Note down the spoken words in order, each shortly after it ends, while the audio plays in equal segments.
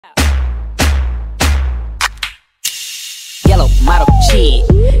cheat.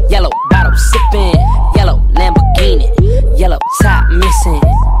 Yellow bottle sipping, yellow Lamborghini, yellow top missing.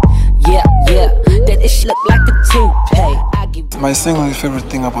 Yeah, that ish look like a toupee. My single favorite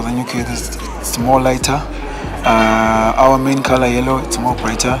thing about the new kit is it's more lighter. Our main color yellow, it's more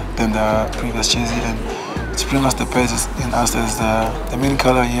brighter than the previous jersey, and to bring us the best in us as the main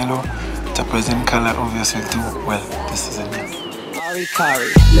color yellow, the present color obviously do well this season. Kari,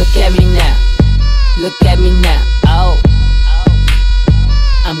 look at me now, look at me now, oh,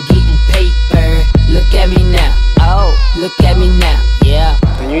 I'm getting paper, look at me now, oh, look at me now, yeah.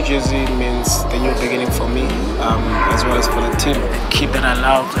 The new jersey means the new beginning for me, as well as for the team. Kit that I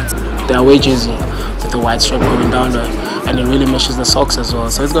love, it's the away jersey with the white stripe going down there, and it really matches the socks as well,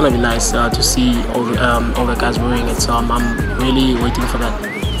 so it's gonna be nice to see all the guys wearing it, so I'm really waiting for that.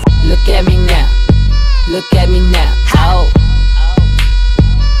 Look at me now, look at me now, oh,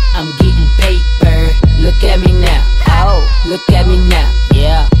 I'm getting paper, look at me now, oh, look at me now.